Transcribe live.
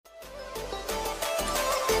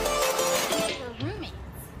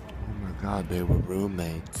God, they were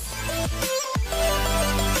roommates.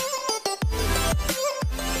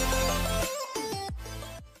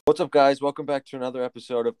 What's up, guys? Welcome back to another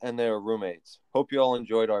episode of And They Are Roommates. Hope you all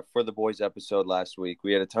enjoyed our For the Boys episode last week.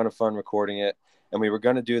 We had a ton of fun recording it, and we were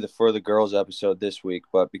going to do the For the Girls episode this week,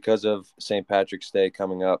 but because of St. Patrick's Day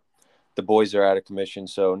coming up, the boys are out of commission.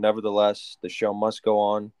 So nevertheless, the show must go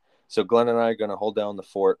on. So Glenn and I are going to hold down the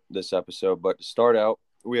fort this episode. But to start out,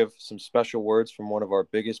 we have some special words from one of our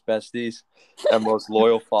biggest besties and most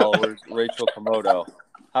loyal followers, Rachel Komodo.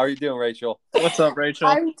 How are you doing, Rachel? What's up, Rachel?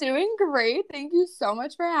 I'm doing great. Thank you so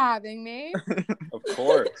much for having me. Of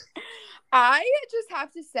course. I just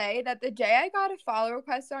have to say that the day I got a follow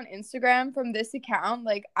request on Instagram from this account,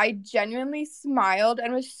 I genuinely smiled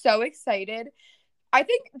and was so excited. I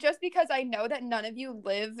think just because I know that none of you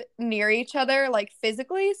live near each other,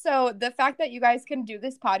 physically. So the fact that you guys can do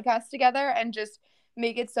this podcast together and just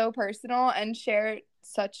make it so personal and share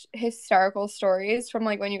such hysterical stories from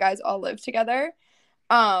when you guys all live together.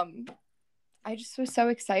 I just was so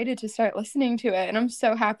excited to start listening to it, and I'm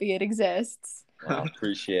so happy it exists. I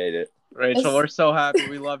appreciate it. Rachel, we're so happy.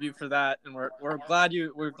 We love you for that, and we're glad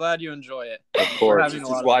you enjoy it. Of course, this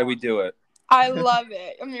is why we do it. I love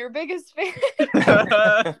it. I'm your biggest fan.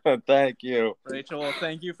 Thank you, Rachel. Well,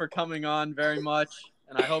 thank you for coming on very much,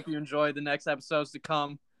 and I hope you enjoy the next episodes to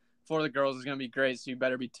come. For the Girls is going to be great, so you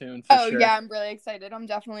better be tuned for sure. Oh yeah, I'm really excited. I'm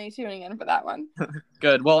definitely tuning in for that one.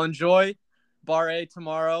 Good. Well, enjoy Bar A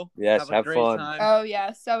tomorrow. Yes, have great fun. Time. Oh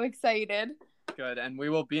yeah, so excited. Good, and we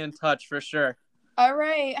will be in touch for sure. All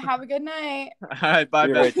right, have a good night. All right, bye,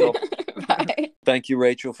 Rachel. Bye. Thank you,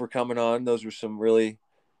 Rachel, for coming on. Those were some really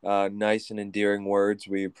nice and endearing words.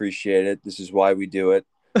 We appreciate it. This is why we do it.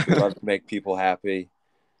 We love to make people happy.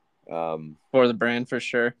 For the brand, for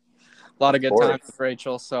sure. A lot of good times with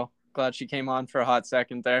Rachel, so glad she came on for a hot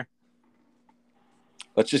second there.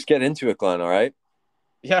 Let's just get into it, Glenn, all right?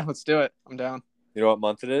 Yeah, let's do it. I'm down. You know what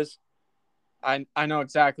month it is? I know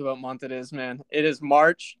exactly what month it is, man. It is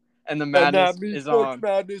March, and the madness is on.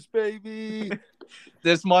 Madness, baby.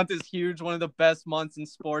 This month is huge. One of the best months in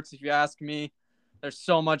sports, if you ask me. There's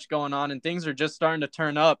so much going on, and things are just starting to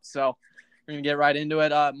turn up. So we're gonna get right into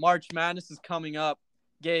it. March Madness is coming up.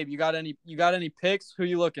 Gabe, you got any picks? Who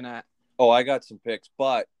you looking at? Oh, I got some picks,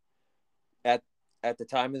 but at the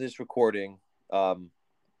time of this recording, the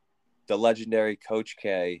legendary Coach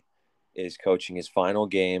K is coaching his final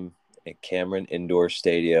game at Cameron Indoor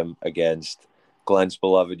Stadium against Glenn's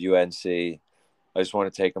beloved UNC. I just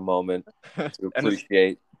want to take a moment to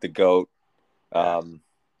appreciate the GOAT.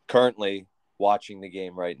 Currently watching the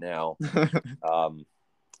game right now.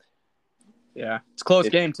 Yeah, it's a close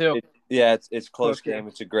game too. It's close game.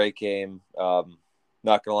 It's a great game. Not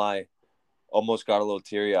gonna lie, almost got a little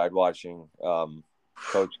teary-eyed watching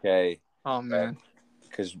Coach K. Oh man,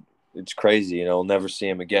 because it's crazy. We'll never see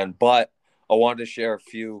him again. But I wanted to share a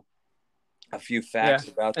few facts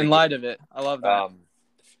about the in light of it. I love that.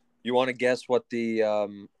 You want to guess what the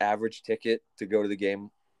average ticket to go to the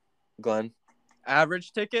game, Glenn?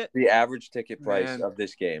 Average ticket? The average ticket price of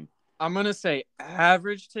this game. I'm gonna say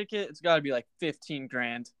average ticket. It's got to be like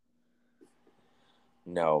 $15,000.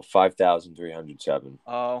 No, 5,307.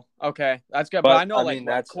 Oh, okay, that's good. But I know,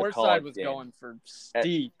 that's courtside was going for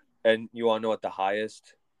steep. And you want to know what the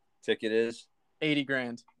highest ticket is?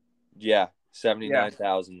 $80,000. Yeah,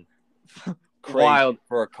 79,000. Crazy Wild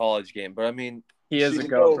for a college game, but he is a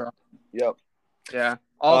GOAT, bro. Yep. Yeah,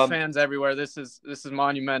 all fans everywhere. This is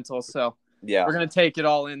monumental. So yeah, we're gonna take it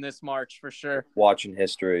all in this March for sure. Watching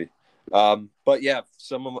history. But yeah,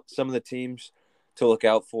 some of the teams to look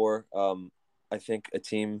out for. I think a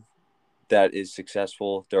team that is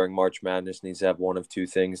successful during March Madness needs to have one of two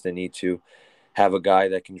things. They need to have a guy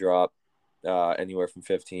that can drop anywhere from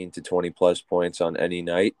 15 to 20 plus points on any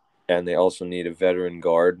night, and they also need a veteran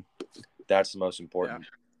guard. That's the most important.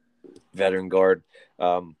 Veteran guard.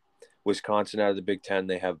 Wisconsin out of the Big Ten,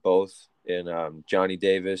 they have both. In Johnny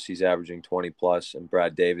Davis, he's averaging 20 plus, and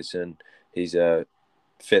Brad Davison, he's a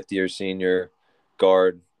fifth-year senior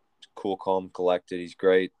guard. Cool, calm, collected. He's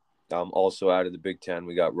great. Also out of the Big Ten,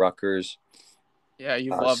 we got Rutgers. Yeah,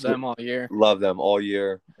 you've loved them all year. Love them all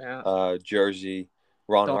year. Yeah. Jersey.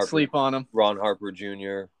 Don't sleep on them. Ron Harper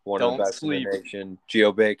Jr., one of the best in the nation.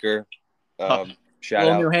 Geo Baker. Shout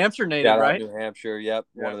out New Hampshire native, right? New Hampshire, yep.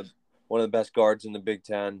 Yeah. One of the best guards in the Big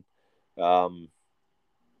Ten. Don't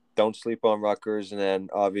sleep on Rutgers, and then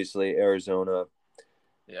obviously Arizona.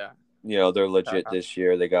 Yeah. They're legit this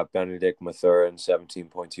year. They got Benedict Mathurin,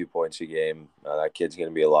 17.2 points a game. That kid's going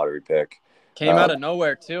to be a lottery pick. Came out of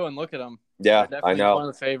nowhere, too, and look at him. Yeah, I know. One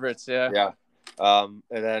of the favorites, yeah. Yeah. And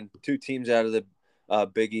then two teams out of the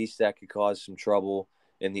Big East that could cause some trouble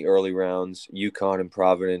in the early rounds. UConn and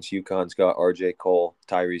Providence. UConn's got RJ Cole,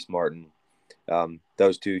 Tyrese Martin.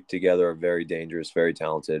 Those two together are very dangerous, very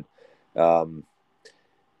talented.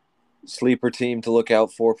 Sleeper team to look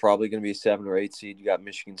out for, probably going to be a 7 or 8 seed. You got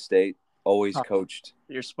Michigan State, always coached.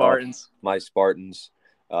 Your Spartans. My Spartans.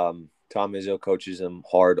 Tom Izzo coaches them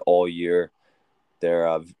hard all year. They're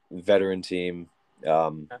a veteran team.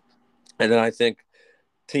 And then I think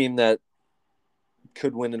team that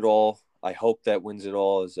could win it all, I hope that wins it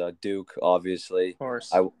all, is Duke, obviously. Of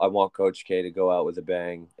course. I want Coach K to go out with a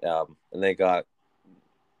bang. And they got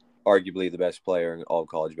arguably the best player in all of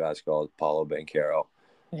college basketball, Paolo Banchero.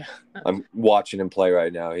 Yeah. I'm watching him play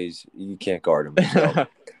right now. You can't guard him.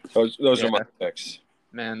 So. those are my picks.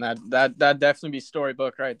 Man, that definitely be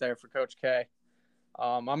storybook right there for Coach K.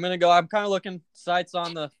 I'm kind of looking sights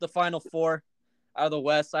on the Final Four out of the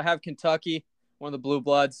West. I have Kentucky, one of the Blue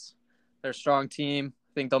Bloods. They're a strong team.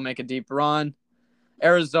 I think they'll make a deep run.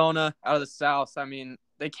 Arizona out of the South. I mean,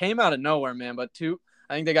 they came out of nowhere, man. But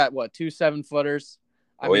I think they got 2 7-footers.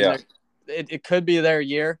 It could be their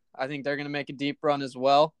year. I think they're going to make a deep run as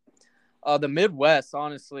well. The Midwest,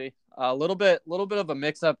 honestly, a little bit of a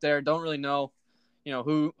mix up there. Don't really know,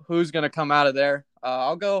 who's going to come out of there.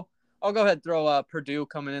 I'll go ahead and throw Purdue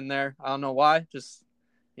coming in there. I don't know why. Just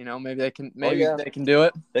maybe they can they can do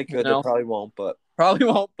it. They could. They probably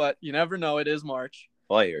won't, but you never know. It is March.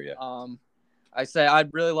 Well, I hear you. I say I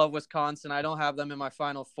really love Wisconsin. I don't have them in my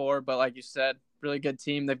Final Four, but like you said, really good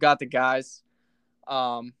team. They've got the guys.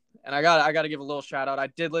 And I got to give a little shout out. I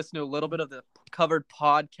did listen to a little bit of the Covered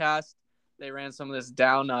podcast. They ran some of this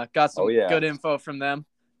down. Got some good info from them,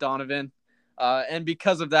 Donovan. And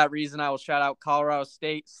because of that reason, I will shout out Colorado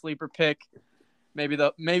State, sleeper pick. Maybe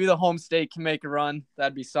the home state can make a run.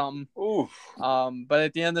 That'd be something. Oof. But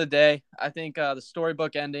at the end of the day, I think the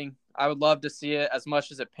storybook ending, I would love to see it, as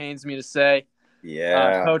much as it pains me to say.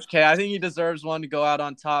 Yeah. Coach K, I think he deserves one to go out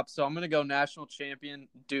on top. So I'm going to go national champion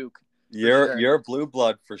Duke. You're a blue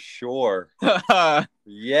blood for sure.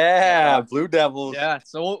 Yeah, Blue Devils. Yeah,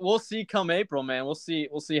 so we'll see come April, man. We'll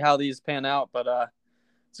see how these pan out, but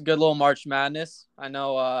it's a good little March Madness. I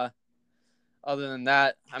know. Other than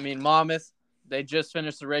that, I mean, Monmouth, they just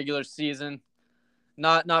finished the regular season,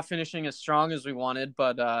 not finishing as strong as we wanted,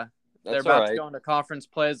 but they're about to go into conference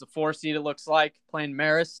play as a 4 seed. It looks like, playing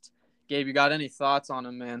Marist. Gabe, you got any thoughts on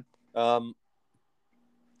them, man?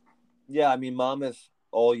 Yeah, I mean, Monmouth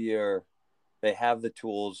all year, they have the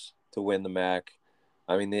tools to win the MAC.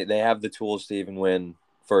 I mean, they have the tools to even win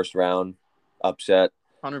first round upset.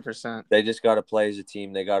 100%. They just got to play as a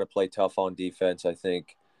team. They got to play tough on defense. I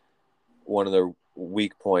think one of their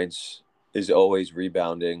weak points is always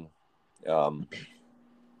rebounding. They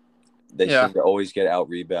seem to always get out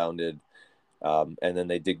rebounded, and then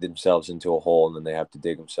they dig themselves into a hole, and then they have to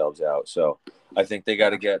dig themselves out. So I think they got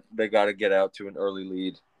to get out to an early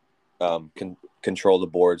lead. Control the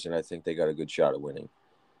boards, and I think they got a good shot at winning.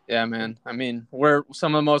 Yeah, man. I mean, we're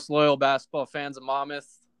some of the most loyal basketball fans of Monmouth.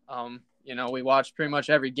 We watch pretty much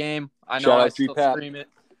every game. I know I still stream it.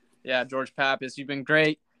 Yeah, George Pappas, you've been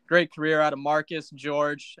great career out of Marcus,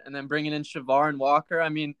 George, and then bringing in Shavar and Walker. I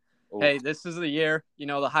mean, hey, this is the year.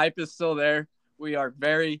 The hype is still there. We are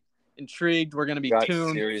very intrigued. We're going to be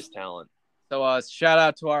tuned. Serious talent. So shout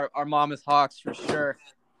out to our Monmouth Hawks for sure.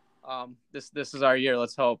 This is our year.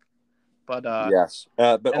 Let's hope. But yes,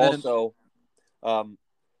 but also,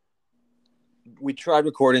 we tried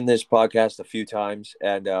recording this podcast a few times,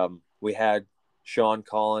 and we had Sean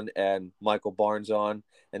Collin and Michael Barnes on,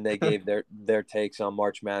 and they gave their takes on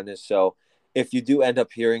March Madness. So if you do end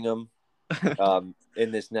up hearing them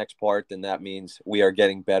in this next part, then that means we are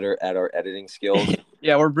getting better at our editing skills.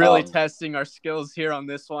 Yeah, we're really testing our skills here on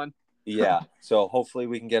this one. Yeah, so hopefully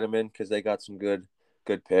we can get them in, because they got some good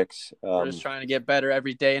picks. We're just trying to get better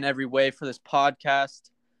every day in every way for this podcast.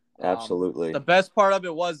 Absolutely. The best part of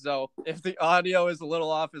it was, though, if the audio is a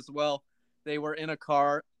little off as well, they were in a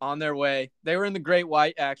car on their way. They were in the Great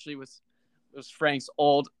White, actually. It was Frank's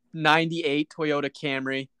old 98 Toyota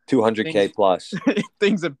Camry. 200K plus.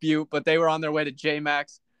 Things a beaut, but they were on their way to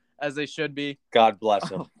J-Max, as they should be. God bless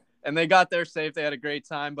them. And they got there safe. They had a great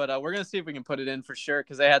time. But we're going to see if we can put it in for sure,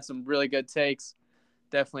 because they had some really good takes.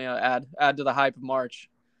 Definitely add to the hype of March.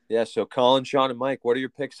 Yeah, so Colin, Sean, and Mike, what are your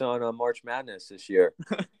picks on March Madness this year?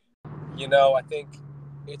 I think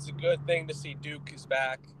it's a good thing to see Duke is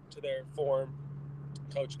back to their form.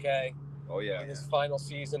 Coach K. Oh, yeah. In his final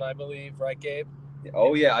season, I believe. Right, Gabe?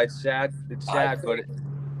 Oh, yeah. It's sad, but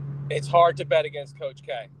it's hard to bet against Coach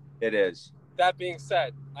K. It is. That being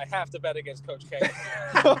said, I have to bet against Coach K.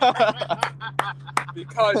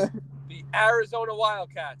 Because the Arizona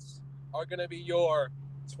Wildcats are going to be your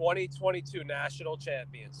 2022 national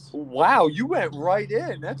champions. Wow, you went right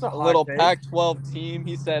in. That's a hot little take. Pac-12 team.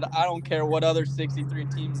 He said, I don't care what other 63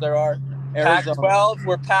 teams there are. Arizona. Pac-12,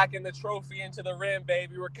 we're packing the trophy into the rim,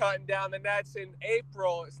 baby. We're cutting down the nets in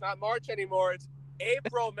April. It's not March anymore. It's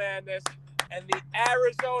April madness. And the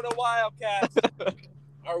Arizona Wildcats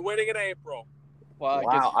are winning in April.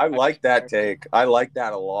 Wow, I like that take. I like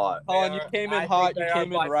that a lot. Colin, you came in hot. You came in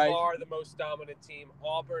by right. far the most dominant team.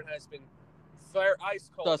 Auburn has been fair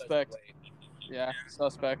ice cold. Suspect. Yeah,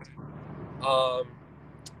 suspect. I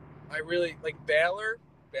really like Baylor.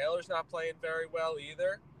 Baylor's not playing very well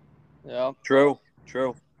either. Yeah. True.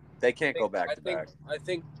 They can't go back to back. I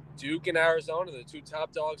think Duke and Arizona are the two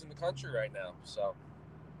top dogs in the country right now. So.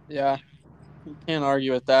 Yeah. You can't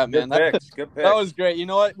argue with that, man. Good picks. That was great. You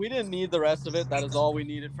know what? We didn't need the rest of it. That is all we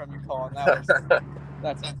needed from you, Colin.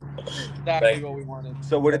 That's exactly what we wanted.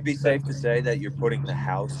 So would it be safe to say that you're putting the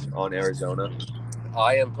house on Arizona?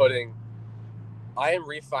 I am refinancing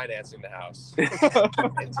the house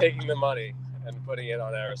and taking the money and putting it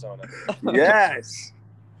on Arizona. Yes.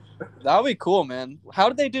 That would be cool, man. How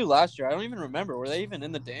did they do last year? I don't even remember. Were they even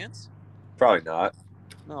in the dance? Probably not.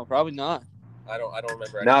 No, probably not. I don't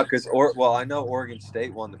remember. No, because I know Oregon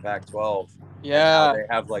State won the Pac-12. Yeah. They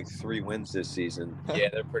have like 3 wins this season. Yeah,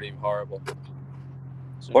 they're pretty horrible.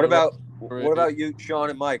 What about you, Sean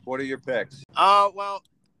and Mike? What are your picks? Well,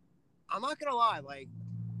 I'm not gonna lie. Like,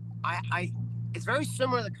 I it's very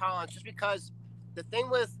similar to Collins, just because the thing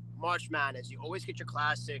with March Madness, you always get your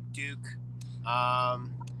classic Duke.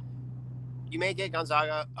 You may get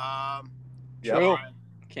Gonzaga. True.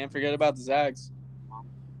 Can't forget about the Zags.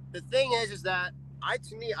 The thing is that I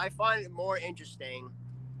find it more interesting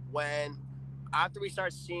when after we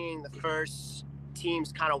start seeing the first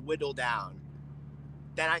teams kind of whittle down.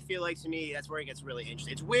 Then I feel like, to me, that's where it gets really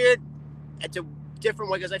interesting. It's weird. It's a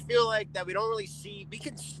different way, because I feel like that we don't really see. We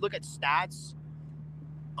can look at stats.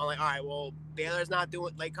 I'm like, all right, well, Baylor's not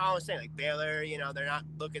doing, like Colin was saying, like Baylor, they're not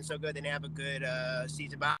looking so good. They didn't have a good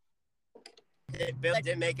season. Baylor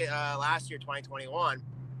didn't make it last year, 2021.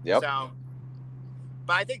 Yep. So,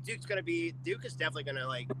 but I think Duke is definitely gonna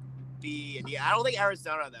be. I don't think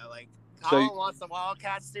Arizona though. Like Colin wants the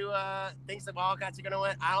Wildcats to thinks the Wildcats are gonna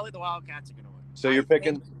win. I don't think the Wildcats are gonna win. So you're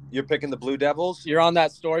picking the Blue Devils? You're on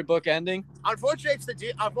that storybook ending? Unfortunately, it's the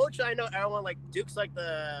Duke. Unfortunately, I know everyone Duke's like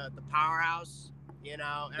the powerhouse.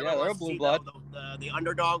 Everyone they're a blue blood. The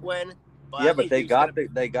underdog win. But they got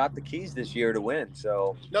the keys this year to win.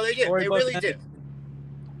 So no, they did. They really did.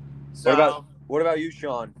 So, what about you,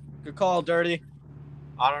 Sean? Good call, Dirty.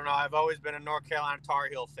 I don't know. I've always been a North Carolina Tar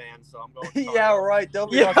Heel fan, so I'm going. Yeah, right. They'll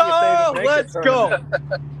be lucky if they let's go.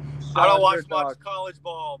 I don't watch much college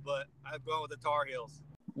ball, but I'm going with the Tar Heels.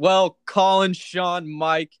 Well, Colin, Sean,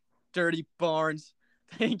 Mike, Dirty Barnes,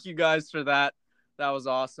 thank you guys for that. That was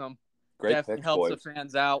awesome. Great Definitely picks, helps boys. the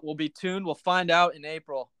fans out. We'll be tuned. We'll find out in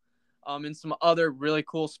April. In some other really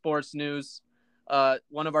cool sports news,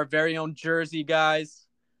 one of our very own Jersey guys,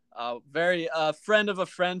 very friend of a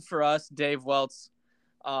friend for us, Dave Welts.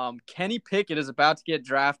 Kenny Pickett is about to get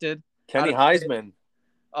drafted. Kenny Heisman.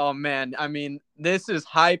 Oh, man. I mean, this is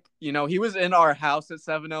hype. He was in our house at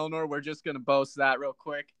 7 Eleanor. We're just going to boast that real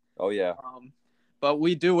quick. Oh, yeah. But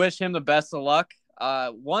we do wish him the best of luck.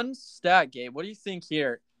 One stat, Gabe. What do you think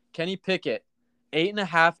here? Kenny Pickett,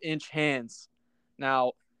 8.5-inch hands.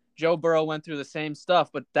 Now, Joe Burrow went through the same stuff,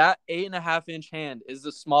 but that 8.5-inch hand is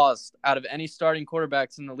the smallest out of any starting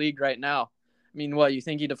quarterbacks in the league right now. I mean, what, you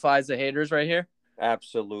think he defies the haters right here?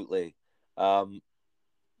 Absolutely.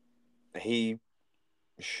 He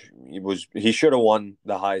should have won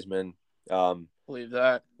the Heisman. Believe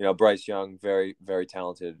that. Bryce Young, very, very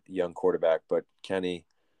talented young quarterback, but Kenny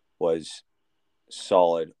was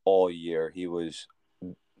solid all year. He was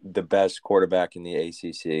the best quarterback in the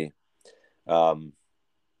ACC.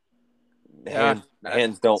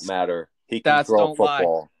 Hands don't matter. He can throw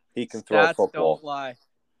football. He can throw football. Don't lie.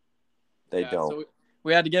 They don't. So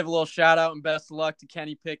we had to give a little shout out and best of luck to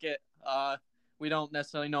Kenny Pickett. We don't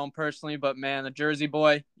necessarily know him personally, but man, the Jersey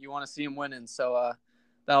boy, you want to see him winning. So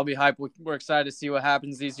that'll be hype. We're excited to see what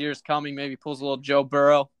happens these years coming. Maybe pulls a little Joe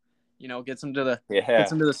Burrow, gets him to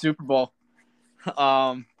the Super Bowl.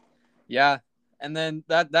 Yeah. And then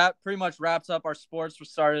that pretty much wraps up our sports. We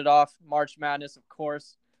started off March Madness, of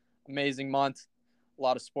course. Amazing month. A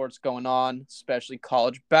lot of sports going on, especially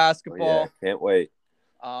college basketball. Oh, yeah. Can't wait.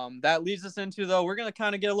 That leads us into, though, we're going to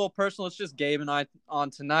kind of get a little personal. It's just Gabe and I on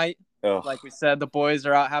tonight. Ugh. Like we said, the boys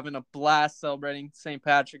are out having a blast celebrating St.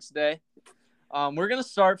 Patrick's Day. We're going to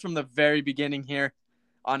start from the very beginning here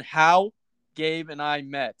on how Gabe and I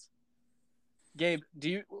met. Gabe,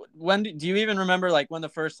 do you even remember like when the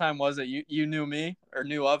first time was that you knew me or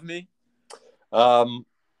knew of me?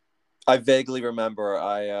 I vaguely remember.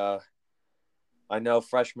 I know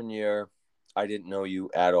freshman year, I didn't know you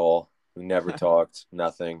at all. We never talked,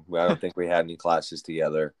 nothing. I don't think we had any classes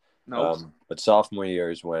together. Nope. But sophomore year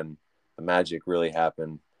is when the magic really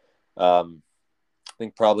happened. I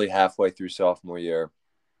think probably halfway through sophomore year,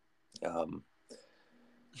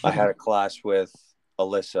 I had a class with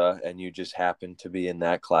Alyssa, and you just happened to be in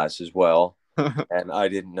that class as well. And I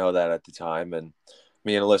didn't know that at the time. And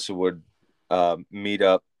me and Alyssa would meet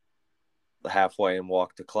up halfway and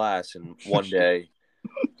walk to class. And one day,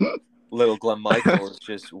 little Glenn Michael was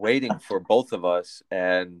just waiting for both of us.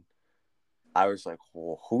 And I was like,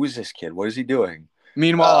 well, who is this kid? What is he doing?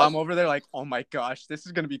 Meanwhile, I'm over there like, oh my gosh, this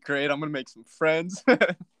is going to be great. I'm going to make some friends.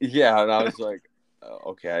 Yeah. And I was like,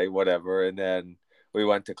 okay, whatever. And then we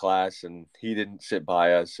went to class and he didn't sit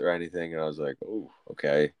by us or anything. And I was like, oh,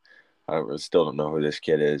 okay. I still don't know who this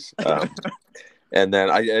kid is. And then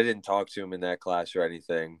I didn't talk to him in that class or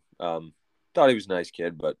anything. Thought he was a nice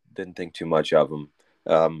kid, but didn't think too much of him.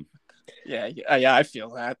 Yeah, I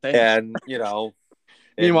feel that. And, you know.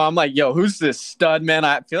 Meanwhile, I'm like, yo, who's this stud, man?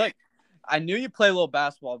 I feel like I knew you play a little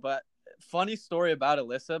basketball, but funny story about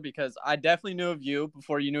Alyssa, because I definitely knew of you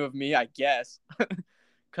before you knew of me, I guess.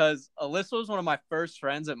 Because Alyssa was one of my first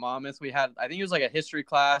friends at Monmouth. We had, I think it was like a history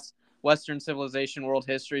class, Western Civilization, World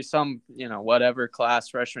History, some, whatever class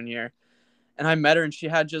freshman year. And I met her and she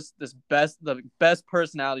had just the best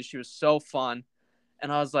personality. She was so fun.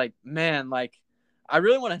 And I was like, man, like, I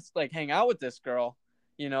really want to like hang out with this girl,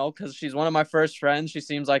 because she's one of my first friends. She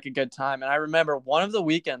seems like a good time. And I remember one of the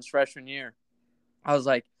weekends freshman year, I was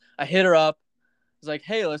like, I hit her up. I was like,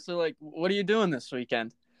 hey, Alyssa, like, what are you doing this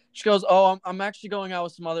weekend? She goes, oh, I'm actually going out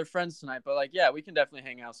with some other friends tonight. But like, yeah, we can definitely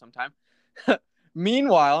hang out sometime.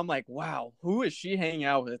 Meanwhile, I'm like, wow, who is she hanging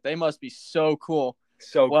out with? They must be so cool.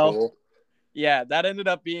 So cool. Yeah, that ended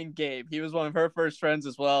up being Gabe. He was one of her first friends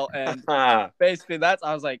as well. And basically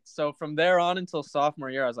I was like, so from there on until sophomore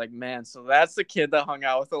year, I was like, man, so that's the kid that hung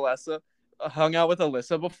out with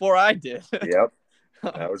Alyssa before I did. Yep.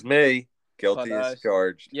 That was me. Guilty as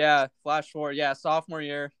charged. Yeah. Flash forward. Yeah. Sophomore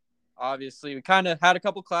year, obviously we kind of had a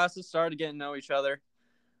couple classes, started getting to know each other.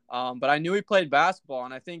 But I knew he played basketball,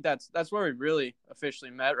 and I think that's where we really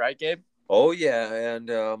officially met. Right, Gabe? Oh yeah. And,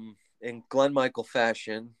 in Glenn Michael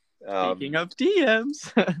fashion, Speaking of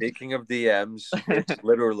DMs, it's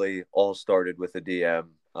literally all started with a DM.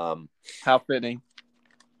 How fitting.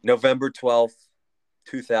 November 12th,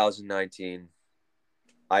 2019,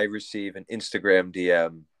 I receive an Instagram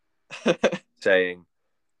DM saying,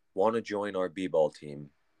 want to join our b-ball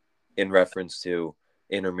team, in reference to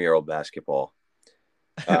intramural basketball.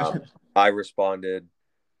 I responded,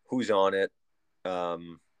 who's on it?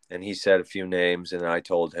 And he said a few names, and I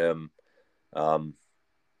told him,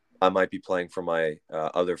 I might be playing for my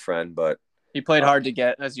other friend, but he played hard to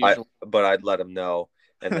get as usual. But I'd let him know.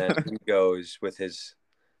 And then he goes with his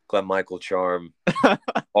Glenn Michael charm.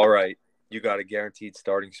 All right, you got a guaranteed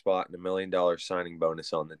starting spot and $1 million signing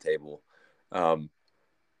bonus on the table. And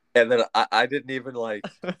then I didn't even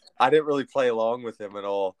I didn't really play along with him at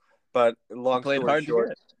all. But long story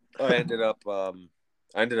short, I ended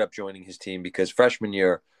up joining his team because freshman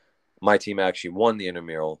year, my team actually won the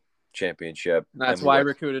intramural championship. That's why I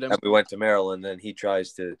recruited him. And we went to Maryland, and he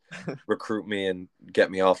tries to recruit me and get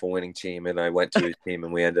me off a winning team, and I went to his team,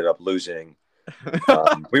 and we ended up losing.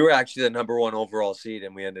 We were actually the number 1 overall seed,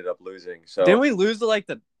 and we ended up losing. So didn't we lose to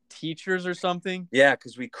the teachers or something? Yeah,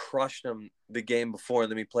 because we crushed them the game before, and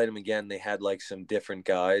then we played them again. They had some different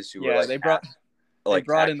guys who were they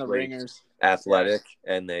brought in the ringers, athletic,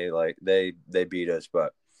 and they beat us,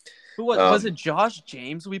 but. Who was it? Josh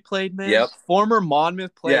James we played, man? Yep. Former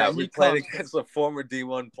Monmouth player. Yeah, we played against a former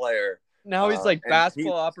D1 player. Now he's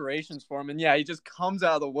basketball operations foreman. Yeah, he just comes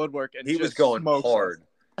out of the woodwork and he was going hard.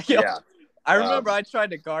 Yeah. I remember I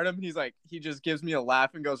tried to guard him. He just gives me a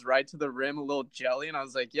laugh and goes right to the rim, a little jelly. And I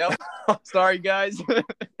was like, yep, sorry, guys.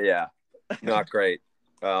 Yeah, not great.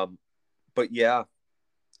 But yeah,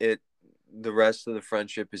 the rest of the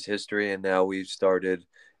friendship is history. And now we've started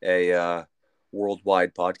a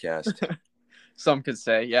worldwide podcast. Some could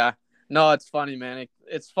say, yeah. No, it's funny, man.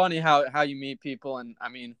 It's funny how you meet people, and I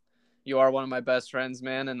mean, you are one of my best friends,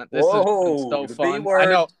 man. And this is so fun. I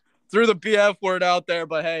know, threw the BF word out there,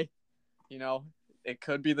 but hey, it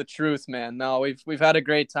could be the truth, man. No, we've had a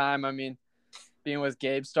great time. I mean, being with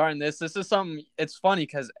Gabe, starting this is something. It's funny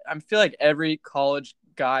because I feel like every college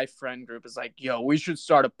guy friend group is like, yo, we should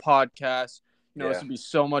start a podcast. This would be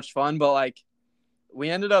so much fun, but we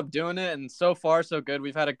ended up doing it, and so far so good.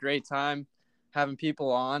 We've had a great time having people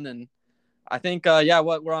on, and I think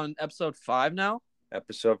we're on episode 5 now.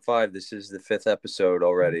 Episode 5. This is the 5th episode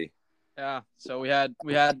already. Yeah. So we had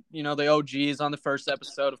the OGs on the first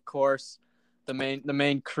episode, of course, the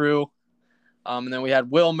main crew. And then we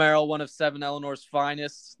had Will Merrill, one of 7 Eleanor's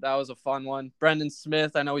finest. That was a fun one. Brendan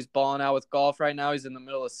Smith, I know he's balling out with golf right now. He's in the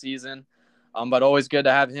middle of the season. But always good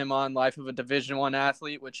to have him on. Life of a Division I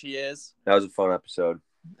athlete, which he is. That was a fun episode.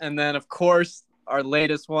 And then, of course, our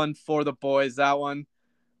latest one for the boys. That one,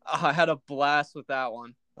 I had a blast with that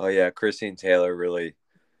one. Oh yeah, Chrissy and Taylor really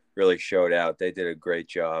showed out. They did a great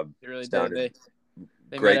job. They really did.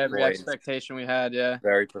 They great met every points. expectation we had. Yeah.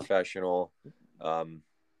 Very professional.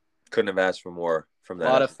 Couldn't have asked for more from that.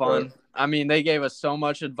 A lot of fun. I mean, they gave us so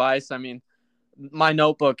much advice. I mean, my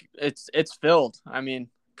notebook, it's filled. I mean,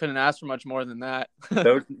 couldn't ask for much more than that.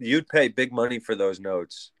 You'd pay big money for those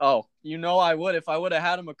notes. Oh, I would if I would have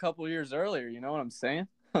had them a couple years earlier. You know what I'm saying?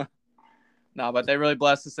 No, but they really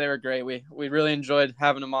blessed us. They were great. We really enjoyed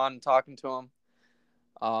having them on and talking to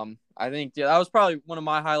them. I think that was probably one of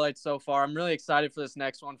my highlights so far. I'm really excited for this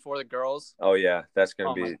next one for the girls. Oh yeah, that's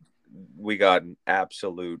gonna be. We got an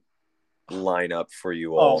absolute lineup for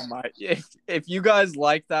you all. Oh my! If you guys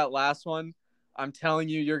like that last one, I'm telling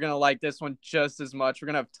you, you're gonna like this one just as much. We're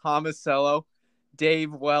gonna have Tomasello,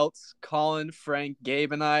 Dave Welts, Colin, Frank,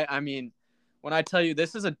 Gabe, and I. I mean, when I tell you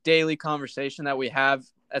this is a daily conversation that we have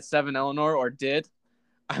at 7 Eleanor or did,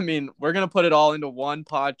 I mean, we're gonna put it all into one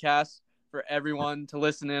podcast for everyone to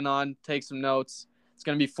listen in on, take some notes. It's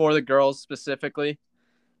gonna be for the girls specifically.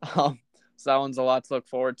 So that one's a lot to look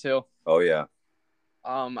forward to. Oh yeah.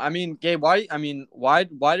 I mean, Gabe, why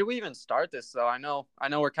did we even start this though? I know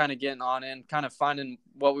we're kind of getting on in, kind of finding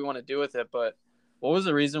what we want to do with it, but what was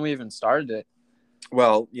the reason we even started it?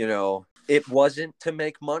 Well, it wasn't to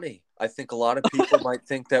make money. I think a lot of people might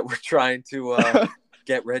think that we're trying to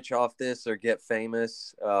get rich off this or get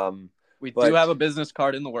famous. We do have a business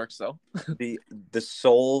card in the works though. the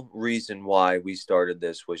sole reason why we started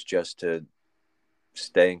this was just to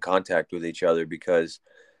stay in contact with each other because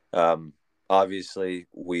obviously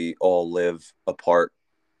we all live apart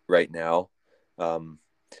right now. And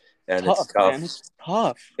it's tough. Man. It's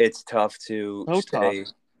tough. It's tough to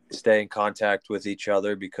stay in contact with each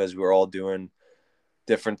other because we're all doing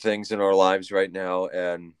different things in our lives right now.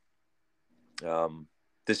 And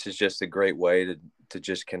this is just a great way to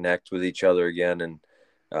just connect with each other again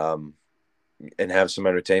and have some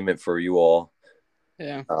entertainment for you all.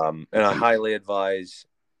 Yeah. And I highly advise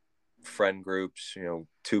friend groups,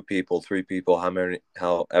 2 people, 3 people,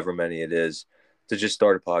 however many it is, to just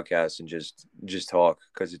start a podcast and just talk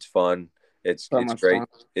because it's fun. It's great. Fun.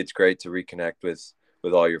 It's great to reconnect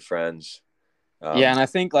with all your friends. And I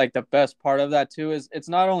think like the best part of that too is it's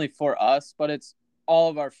not only for us, but it's all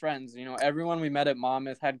of our friends. Everyone we met at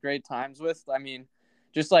Monmouth had great times with. I mean,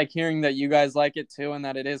 just like hearing that you guys like it too, and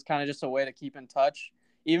that it is kind of just a way to keep in touch,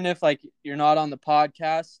 even if like you're not on the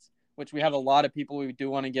podcast, which we have a lot of people we do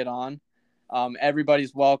want to get on.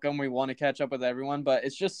 Everybody's welcome. We want to catch up with everyone, but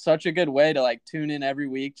it's just such a good way to like tune in every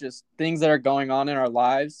week, just things that are going on in our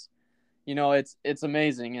lives. It's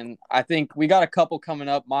amazing. And I think we got a couple coming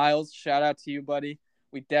up. Miles, shout out to you, buddy.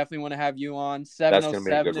 We definitely want to have you on.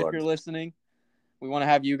 707 if you're listening. We want to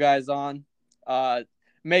have you guys on.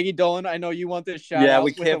 Maggie Dolan, I know you want this shout out. Yeah,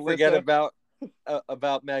 we can't forget about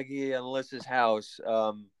Maggie and Alyssa's house.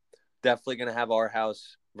 Definitely going to have our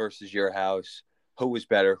house versus your house. Who was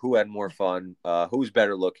better? Who had more fun? Who was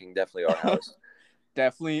better looking? Definitely our house.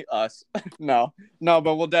 Definitely us. No,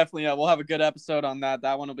 but we'll definitely we'll have a good episode on that.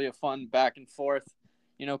 That one will be a fun back and forth.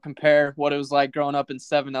 Compare what it was like growing up in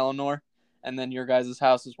 7 Eleanor and then your guys'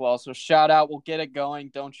 house as well. So shout out. We'll get it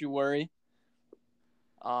going. Don't you worry.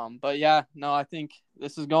 But yeah, no, I think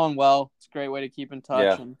this is going well. It's a great way to keep in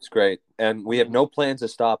touch. Yeah, it's great. And we have no plans of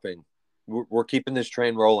stopping. We're keeping this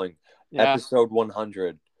train rolling. Yeah. Episode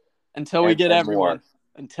 100. Until we get everyone. More.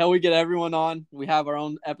 Until we get everyone on, we have our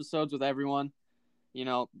own episodes with everyone.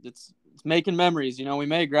 It's making memories. We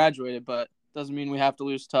may have graduated, but doesn't mean we have to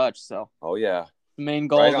lose touch. So. Oh yeah. The main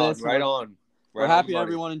goal of this. Right on. We're happy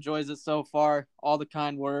everyone enjoys it so far. All the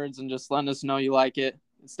kind words and just letting us know you like it.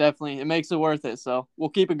 It makes it worth it. So we'll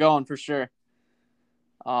keep it going for sure.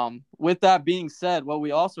 With that being said, what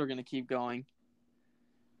we also are going to keep going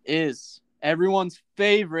is everyone's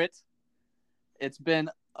favorite. It's been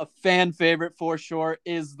a fan favorite for sure,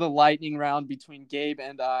 is the lightning round between Gabe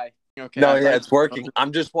and I. Okay. No, yeah, it's working.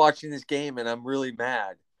 I'm just watching this game and I'm really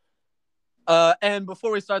mad. And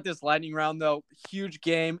before we start this lightning round, though, huge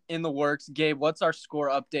game in the works. Gabe, what's our score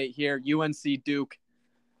update here? UNC Duke.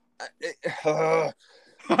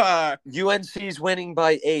 UNC's winning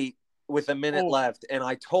by 8 with a minute left, and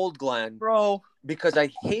I told Glenn, bro, because I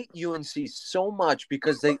hate UNC so much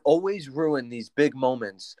because they always ruin these big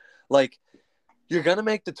moments. Like, you're gonna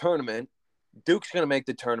make the tournament, Duke's gonna make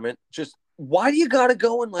the tournament. Just why do you gotta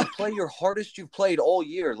go and like play your hardest you've played all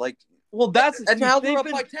year? Like, well, and now they're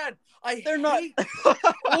up by 10. They're not.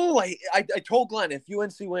 I told Glenn, if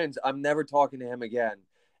UNC wins, I'm never talking to him again.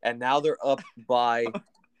 And now they're up by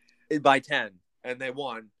 10, and they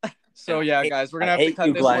won. So yeah, guys, we're gonna have to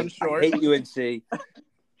cut this one short. I hate UNC.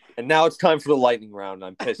 And now it's time for the lightning round.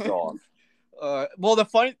 I'm pissed off. Well, the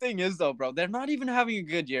funny thing is, though, bro, they're not even having a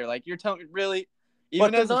good year. Like, you're telling me, really?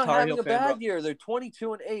 Even but they're not having a bad year. They're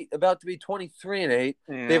 22-8, about to be 23-8.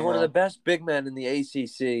 Yeah, they have one of the best big men in the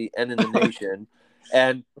ACC and in the nation.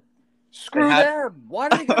 And screw them. Why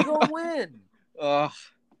are they going to go and win?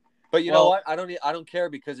 But you know what? I don't care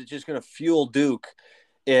because it's just going to fuel Duke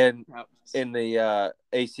in the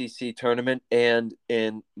ACC tournament and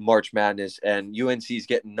in March Madness. And UNC's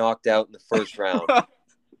getting knocked out in the first round.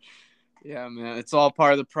 Yeah, man, it's all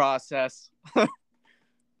part of the process.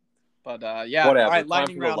 But yeah, whatever. All right,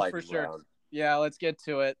 lightning round for sure. Yeah, let's get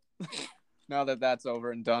to it. Now that that's over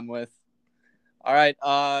and done with. All right,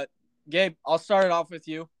 Gabe, I'll start it off with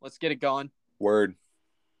you. Let's get it going. Word.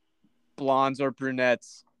 Blondes or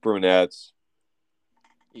brunettes? Brunettes.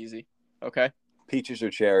 Easy. Okay. Peaches or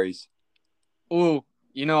cherries? Ooh,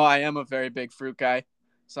 I am a very big fruit guy,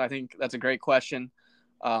 so I think that's a great question.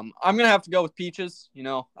 I'm gonna have to go with peaches.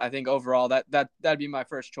 I think overall that'd be my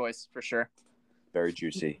first choice for sure. Very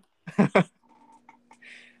juicy. All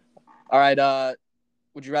right.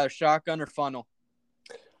 Would you rather shotgun or funnel?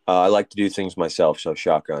 I like to do things myself, so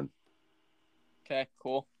shotgun. Okay,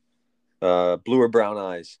 cool. Blue or brown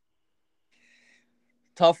eyes?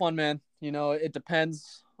 Tough one, man. It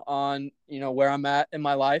depends on where I'm at in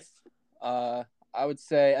my life. I would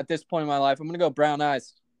say at this point in my life, I'm gonna go brown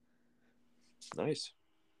eyes. Nice.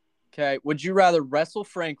 Okay. Would you rather wrestle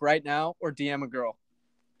Frank right now or DM a girl?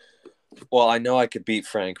 Well, I know I could beat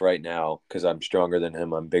Frank right now because I'm stronger than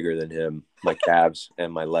him. I'm bigger than him. My calves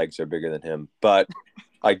and my legs are bigger than him. But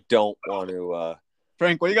I don't want to.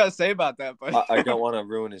 Frank, what do you got to say about that, buddy? I don't want to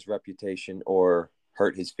ruin his reputation or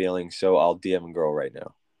hurt his feelings. So I'll DM a girl right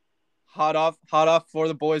now. Hot off for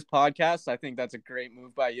the boys podcast. I think that's a great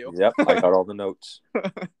move by you. Yep, I got all the notes.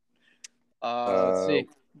 Let's see.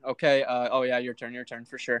 Okay. Oh yeah, your turn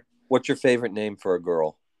for sure. What's your favorite name for a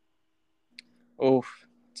girl? Oh,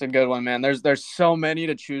 it's a good one, man. There's so many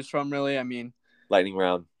to choose from, really. I mean, lightning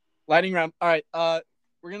round. All right.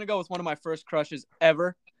 We're gonna go with one of my first crushes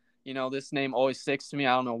ever. This name always sticks to me.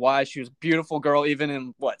 I don't know why. She was a beautiful girl, even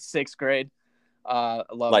in 6th grade. I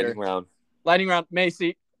love lightning round. Lightning round.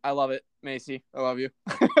 Macy. I love it. Macy. I love you.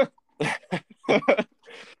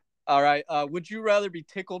 All right. Would you rather be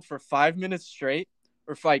tickled for 5 minutes straight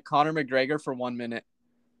or fight Conor McGregor for 1 minute?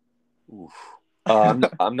 Oof.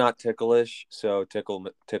 I'm not ticklish, so tickle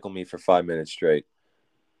me for 5 minutes straight.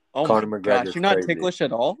 Oh Conor my McGregor, gosh, you're not ticklish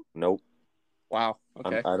at all? Nope. Wow.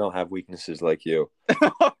 Okay. I don't have weaknesses like you.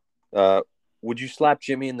 Would you slap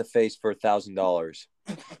Jimmy in the face for $1,000?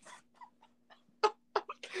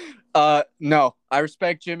 No. I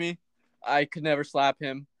respect Jimmy. I could never slap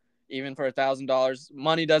him, even for $1,000.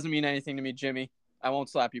 Money doesn't mean anything to me, Jimmy. I won't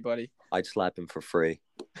slap you, buddy. I'd slap him for free.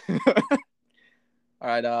 All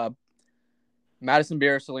right. Madison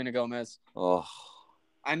Beer, Selena Gomez. Oh,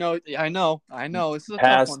 I know. This is a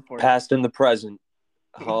tough one for you. Past and the present.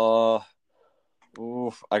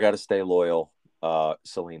 Oof. I got to stay loyal.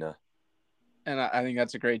 Selena. And I think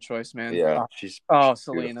that's a great choice, man. Yeah, she's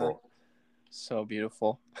Selena, beautiful. So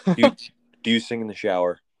beautiful. do you sing in the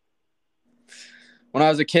shower? When I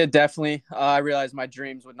was a kid, definitely. I realized my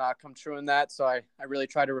dreams would not come true in that, so I really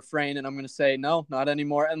try to refrain, and I'm going to say no, not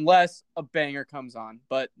anymore, unless a banger comes on.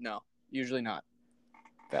 But no, usually not.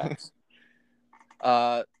 Facts.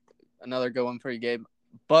 Another good one for you, Gabe.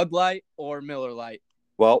 Bud Light or Miller Light?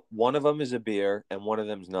 Well, one of them is a beer, and one of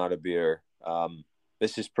them's not a beer.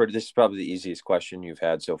 This is probably the easiest question you've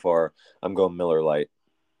had so far. I'm going Miller Light.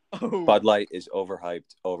 Oh. Bud Light is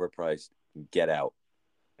overhyped, overpriced. Get out.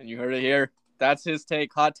 And you heard it here. That's his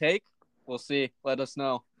take. Hot take? We'll see. Let us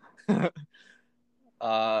know.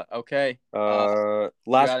 Okay.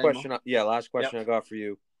 Last question. Last question I got for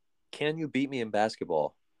you. Can you beat me in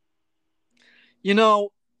basketball?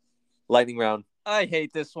 Lightning round. I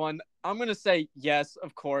hate this one. I'm going to say yes,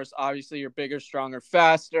 of course. Obviously, you're bigger, stronger,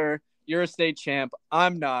 faster. You're a state champ.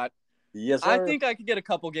 I'm not. Yes, sir. I think I could get a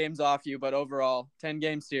couple games off you, but overall,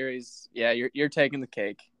 10-game series, yeah, you're taking the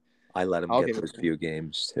cake. I let him get those few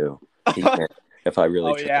games, too. He can't, if I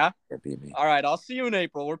really he can't beat me. All right, I'll see you in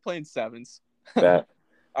April. We're playing sevens. Bet.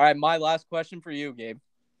 All right, my last question for you, Gabe.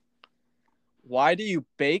 Why do you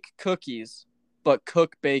bake cookies but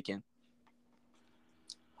cook bacon?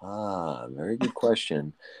 Very good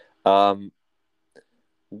question.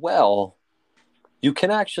 Well, you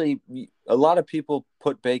can actually, a lot of people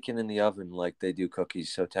put bacon in the oven like they do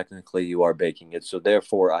cookies, so technically you are baking it. So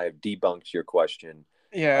therefore, I have debunked your question.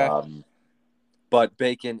 Yeah. But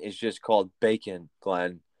bacon is just called bacon,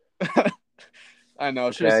 Glenn. I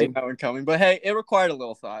know. Should have Okay. seen that one coming. But hey, it required a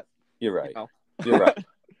little thought. You're right. You know? You're right.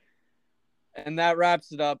 And that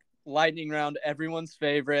wraps it up. Lightning round, everyone's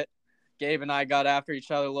favorite. Gabe and I got after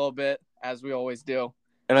each other a little bit, as we always do.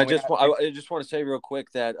 And I just want to say real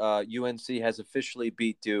quick that UNC has officially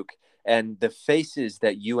beat Duke, and the faces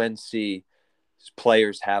that UNC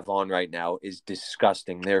players have on right now is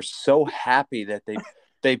disgusting. They're so happy that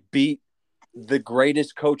they beat the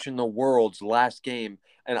greatest coach in the world's last game,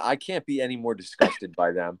 and I can't be any more disgusted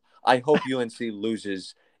by them. I hope UNC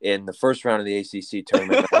loses in the first round of the ACC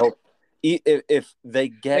tournament. I hope if they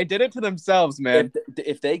did it to themselves, man.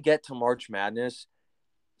 If they get to March Madness,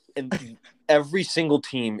 and every single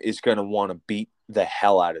team is going to want to beat the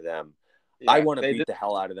hell out of them. Yeah, I want to beat the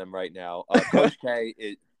hell out of them right now. Coach K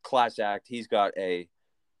is class act. He's got a.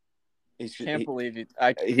 I can't believe it.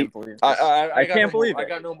 I can't believe it. I can't believe it.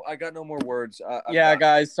 I got no more words.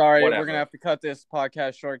 Guys, sorry. Whatever. We're going to have to cut this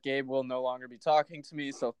podcast short. Gabe will no longer be talking to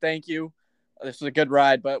me, so thank you. This was a good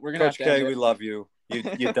ride, but we're going to have to Coach K, we love you.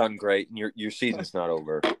 You've done great, and your season's not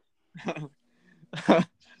over.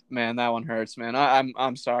 Man, that one hurts, man.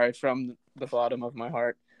 I'm sorry from the bottom of my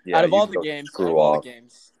heart. Yeah, out of all the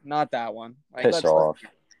games, not that one. Piss off.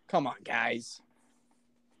 Come on, guys.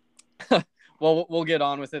 Well, we'll get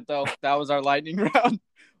on with it though. That was our lightning round.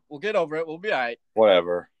 We'll get over it. We'll be all right.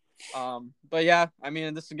 Whatever. But yeah, I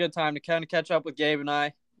mean, this is a good time to kind of catch up with Gabe and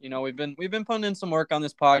I. You know, we've been putting in some work on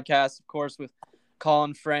this podcast, of course, with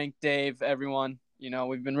Colin, Frank, Dave, everyone. You know,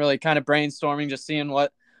 we've been really kind of brainstorming, just seeing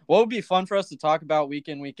what would be fun for us to talk about week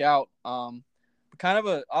in, week out. Kind of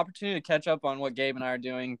an opportunity to catch up on what Gabe and I are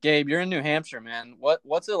doing. Gabe, you're in New Hampshire, man.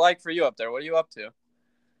 What's it like for you up there? What are you up to?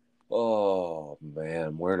 Oh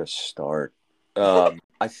man, where to start?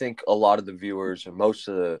 I think a lot of the viewers, or most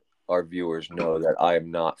of our viewers, know that I am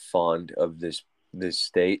not fond of this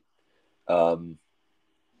state.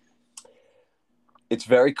 It's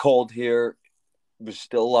very cold here. There's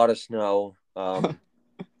still a lot of snow.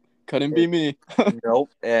 Couldn't be me.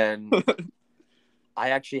 Nope. And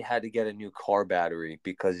I actually had to get a new car battery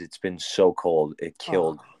because it's been so cold. It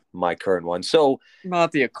killed my current one. So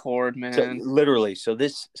not the Accord, man. So, literally. So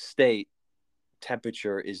this state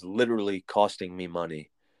temperature is literally costing me money.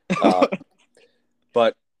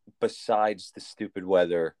 But besides the stupid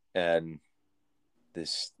weather and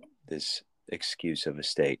this excuse of a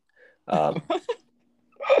state,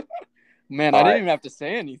 man, I didn't even have to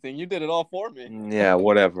say anything. You did it all for me. Yeah,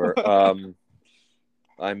 whatever.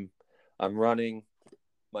 I'm running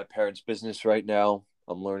my parents' business right now.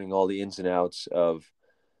 I'm learning all the ins and outs of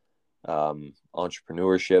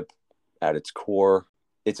entrepreneurship at its core.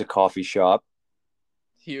 It's a coffee shop.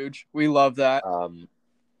 Huge. We love that.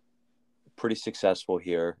 Pretty successful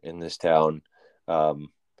here in this town.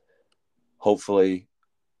 Hopefully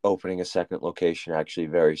opening a second location actually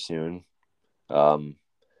very soon.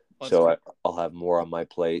 So I'll have more on my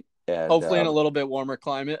plate. And hopefully in a little bit warmer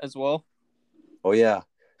climate as well. Oh, yeah.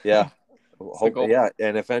 Yeah. Hopefully, yeah.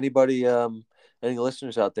 And if anybody, any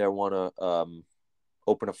listeners out there want to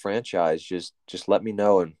open a franchise, just let me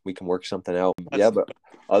know and we can work something out. But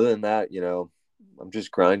other than that, you know, I'm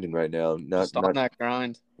just grinding right now. Not on that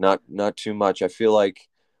grind. Not too much. I feel like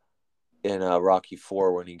in Rocky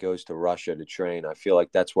IV when he goes to Russia to train, I feel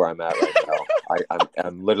like that's where I'm at right now.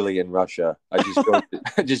 I'm literally in Russia. I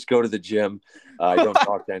just go to the gym. I don't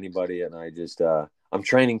talk to anybody, and I just I'm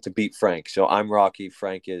training to beat Frank. So I'm Rocky.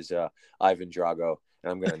 Frank is Ivan Drago,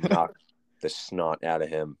 and I'm gonna knock the snot out of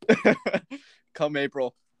him. Come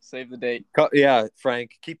April, save the date. Yeah,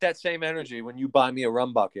 Frank, keep that same energy when you buy me a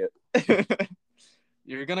rum bucket.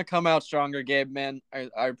 You're going to come out stronger, Gabe, man. I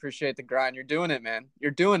appreciate the grind. You're doing it, man. You're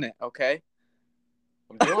doing it, okay?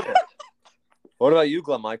 I'm doing it. What about you,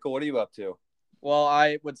 Glenn Michael? What are you up to? Well,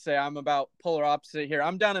 I would say I'm about polar opposite here.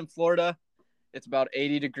 I'm down in Florida. It's about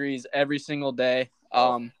 80 degrees every single day.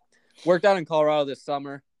 Worked out in Colorado this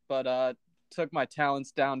summer, but took my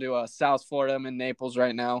talents down to South Florida. I'm in Naples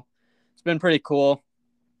right now. It's been pretty cool.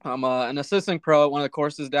 I'm an assistant pro at one of the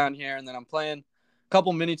courses down here, and then I'm playing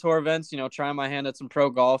couple mini tour events, you know, trying my hand at some pro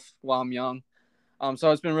golf while I'm young. So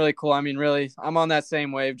it's been really cool. I mean, really, I'm on that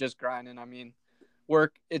same wave, just grinding. I mean,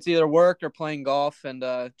 it's either work or playing golf and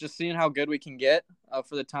just seeing how good we can get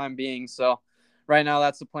for the time being. So right now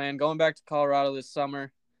that's the plan. Going back to Colorado this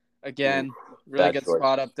summer again, really good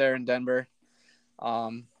spot up there in Denver.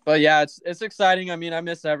 But yeah, it's exciting. I mean, I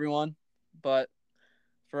miss everyone, but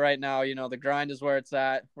for right now, the grind is where it's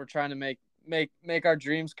at. We're trying to make our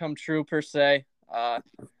dreams come true per se.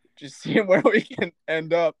 Just seeing where we can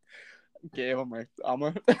end up. Okay, enough.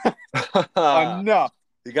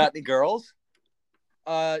 You got any girls?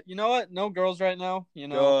 You know what? No girls right now. You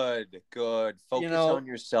know. Good. Focus on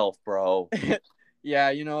yourself, bro. Yeah,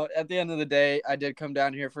 at the end of the day, I did come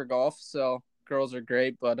down here for golf, so girls are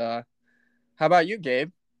great. But how about you,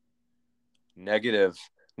 Gabe? Negative,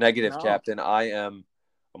 No. Captain. I'm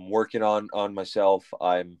working on myself.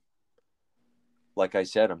 Like I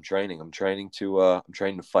said, I'm training. I'm training to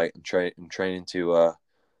fight. I'm training to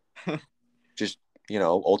just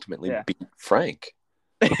ultimately beat Frank.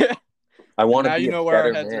 I want to be a where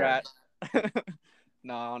our better heads man. are at.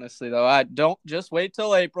 No, honestly though, I don't. Just wait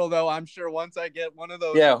till April though. I'm sure once I get one of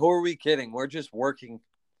those. Yeah, who are we kidding? We're just working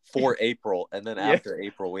for April, and then Yeah. after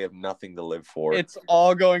April, we have nothing to live for. It's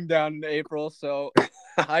all going down in April, so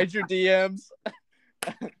hide your DMs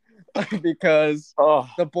because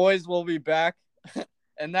the boys will be back,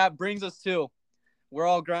 and that brings us to we're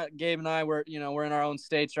all Gabe and I. We're in our own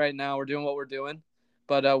states right now. We're doing what we're doing,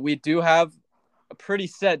 but we do have a pretty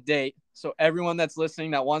set date. So everyone that's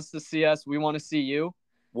listening that wants to see us, we want to see you.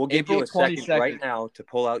 We'll give April you a second 22nd. right now to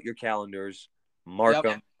pull out your calendars, mark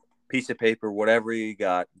them, piece of paper, whatever you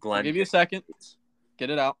got. Glenn, I'll give you a second. Get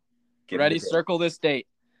it out. Give Ready? me the date. Circle this date.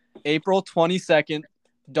 April 22nd,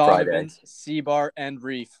 Donovan's, C-Bar, and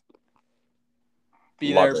Reef.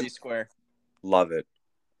 Be Love there, it. be square. Love it.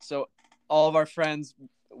 So all of our friends,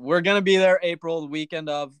 we're going to be there April, the weekend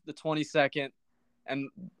of the 22nd, and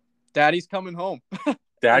Daddy's coming home.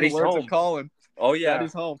 Daddy's words home. Of Colin. Oh yeah,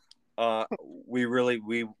 Daddy's home.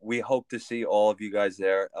 We hope to see all of you guys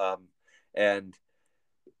there. And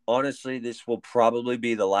honestly, this will probably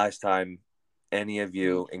be the last time any of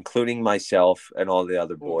you, including myself and all the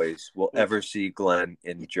other boys, will ever see Glenn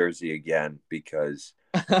in Jersey again, because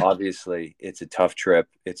obviously it's a tough trip.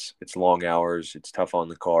 It's long hours. It's tough on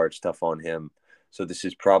the car. It's tough on him. So this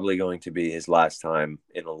is probably going to be his last time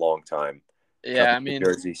in a long time. Yeah, I mean,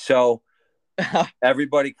 Jersey. So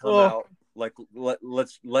everybody come out. Like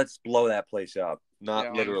let's blow that place up.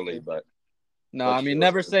 Not literally, but no. I mean,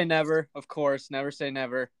 never say never. Of course, never say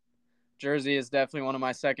never. Jersey is definitely one of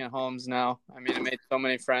my second homes now. I mean, I made so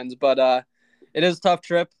many friends, but it is a tough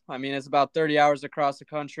trip. I mean, it's about 30 hours across the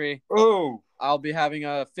country. Oh, I'll be having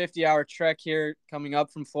a 50-hour trek here coming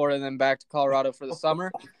up from Florida and then back to Colorado for the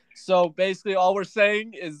summer. So basically all we're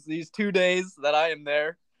saying is these 2 days that I am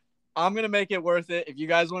there, I'm going to make it worth it. If you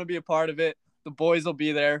guys want to be a part of it, the boys will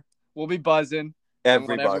be there. We'll be buzzing.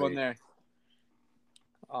 everybody. Everyone there.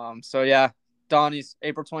 So yeah, Donnie's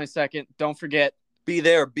April 22nd. Don't forget. Be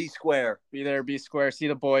there, be square. Be there, be square. See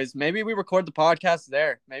the boys. Maybe we record the podcast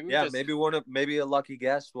there. Maybe maybe a lucky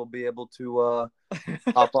guest will be able to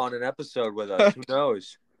hop on an episode with us. Who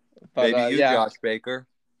knows? But, maybe Josh Baker.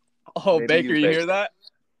 Oh, Maybe Baker, you hear that?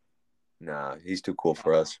 Nah, he's too cool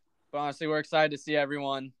for us. But honestly, we're excited to see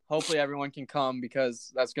everyone. Hopefully everyone can come,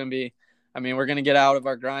 because that's going to be, I mean, we're going to get out of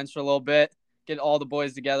our grinds for a little bit, get all the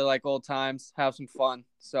boys together like old times, have some fun.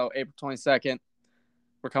 So April 22nd,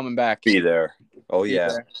 we're coming back. Be there. Oh, yeah.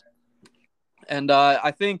 There. And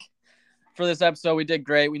I think for this episode, we did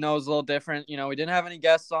great. We know it was a little different. We didn't have any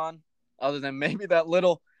guests on other than maybe that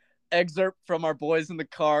little excerpt from our boys in the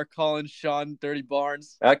car, Colin, Sean, Dirty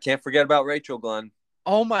Barnes. I can't forget about Rachel, Glenn.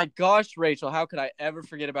 Oh, my gosh, Rachel. How could I ever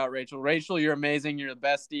forget about Rachel? Rachel, you're amazing. You're the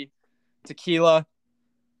bestie. Tequila,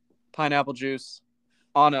 pineapple juice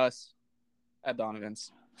on us at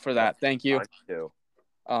Donovan's for that. Thank you.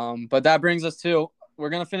 But that brings us to, we're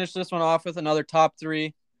going to finish this one off with another top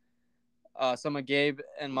three. Some of Gabe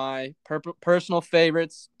and my personal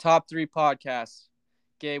favorites, top three podcasts.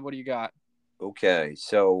 Gabe, what do you got? Okay,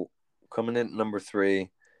 so coming in at number 3,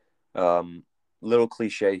 little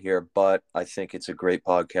cliche here, but I think it's a great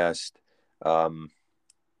podcast.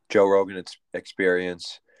 Joe Rogan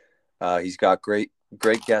Experience. He's got great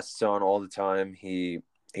guests on all the time. He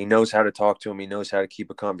knows how to talk to him. He knows how to keep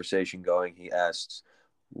a conversation going. He asks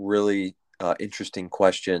really interesting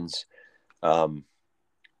questions.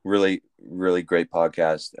 Really, really great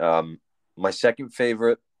podcast. My second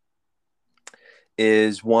favorite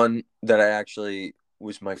is one that I actually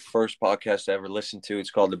was my first podcast I ever listened to.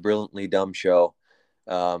 It's called The Brilliantly Dumb Show.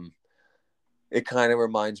 It kind of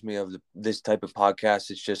reminds me of this type of podcast.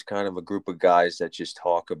 It's just kind of a group of guys that just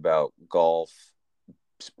talk about golf,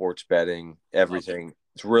 sports betting, everything.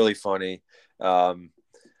 It's really funny. And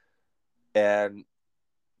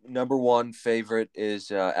number one favorite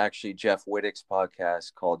is actually Jeff Wittick's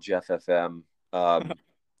podcast called Jeff FM.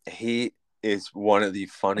 is one of the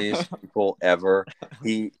funniest people ever.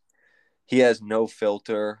 He has no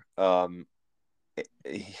filter.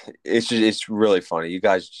 It's really funny. You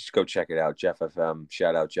guys just go check it out. Jeff FM.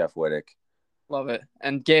 Shout out Jeff Wittick. Love it.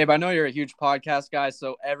 And Gabe, I know you're a huge podcast guy,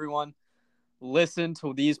 so everyone listen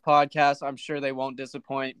to these podcasts. I'm sure they won't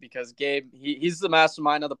disappoint because Gabe, he's the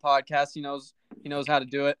mastermind of the podcast. He knows how to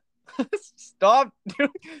do it. Stop.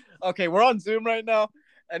 Okay, we're on Zoom right now,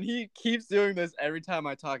 and he keeps doing this every time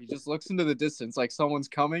I talk. He just looks into the distance like someone's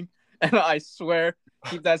coming, and I swear,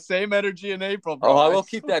 keep that same energy in April, bro. Oh, I will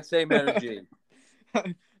keep that same energy.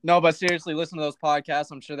 No, but seriously, listen to those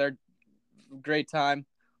podcasts. I'm sure they're a great time.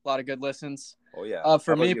 A lot of good listens. Oh yeah.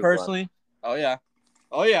 For me personally, I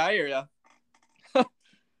hear ya.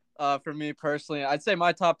 For me personally, I'd say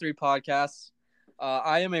my top 3 podcasts.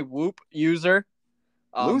 I am a Whoop user.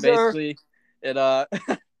 Basically, it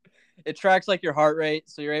it tracks like your heart rate,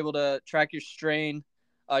 so you're able to track your strain,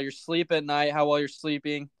 your sleep at night, how well you're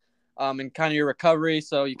sleeping, and kind of your recovery,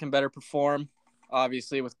 so you can better perform.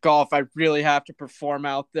 Obviously, with golf, I really have to perform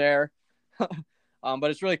out there.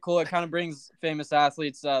 But it's really cool. It kind of brings famous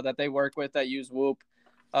athletes that they work with that use Whoop,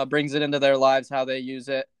 brings it into their lives, how they use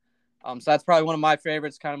it. So that's probably one of my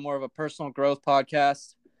favorites, kind of more of a personal growth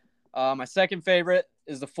podcast. My second favorite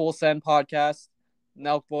is the Full Send podcast.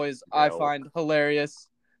 Nelk Boys, I find hilarious.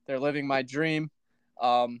 They're living my dream.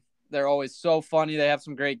 They're always so funny. They have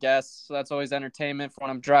some great guests. So that's always entertainment for when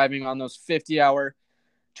I'm driving on those 50-hour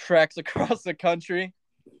treks across the country.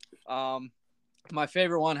 My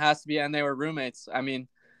favorite one has to be And They Were Roommates. I mean,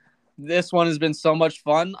 this one has been so much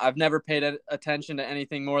fun. I've never paid attention to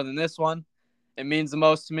anything more than this one. It means the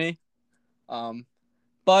most to me.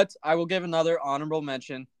 But I will give another honorable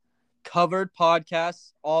mention. Covered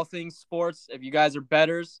podcasts, all things sports. If you guys are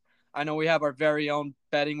bettors, I know we have our very own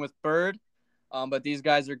Betting with Bird, but these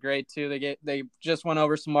guys are great too. They just went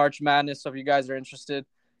over some March Madness, so if you guys are interested,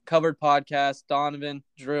 Covered podcast, Donovan,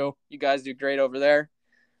 Drew, you guys do great over there.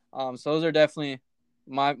 So those are definitely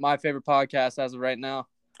my favorite podcasts as of right now.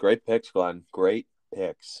 Great picks, Glenn. Great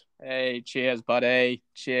picks. Hey, cheers, buddy.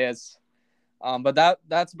 Cheers. But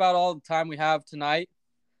that's about all the time we have tonight.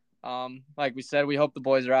 Like we said, we hope the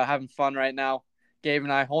boys are out having fun right now. Gabe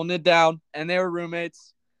and I holding it down, and they were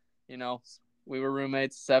roommates. You know, we were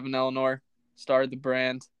roommates. 7 Eleanor started the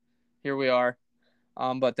brand. Here we are.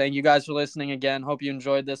 But thank you guys for listening again. Hope you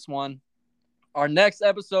enjoyed this one. Our next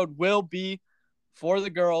episode will be for the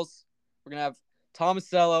girls. We're going to have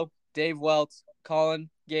Tomasello, Dave Welts, Colin,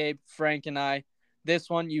 Gabe, Frank, and I. This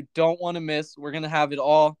one you don't want to miss. We're going to have it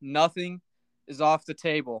all. Nothing is off the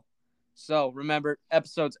table. So remember,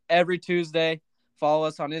 episodes every Tuesday. Follow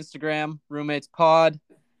us on Instagram, Roommates Pod.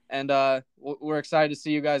 And we're excited to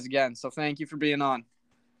see you guys again. So thank you for being on.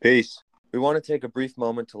 Peace. We want to take a brief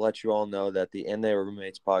moment to let you all know that the And They Were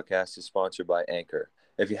Roommates podcast is sponsored by Anchor.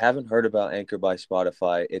 If you haven't heard about Anchor by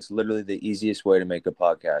Spotify, it's literally the easiest way to make a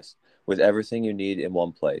podcast with everything you need in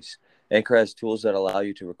one place. Anchor has tools that allow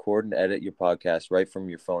you to record and edit your podcast right from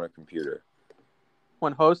your phone or computer.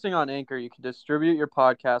 When hosting on Anchor, you can distribute your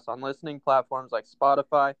podcast on listening platforms like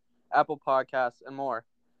Spotify, Apple Podcasts, and more.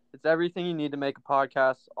 It's everything you need to make a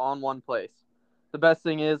podcast all in one place. The best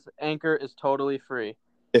thing is, Anchor is totally free.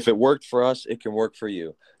 If it worked for us, it can work for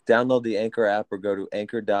you. Download the Anchor app or go to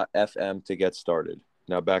anchor.fm to get started.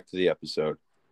 Now back to the episode.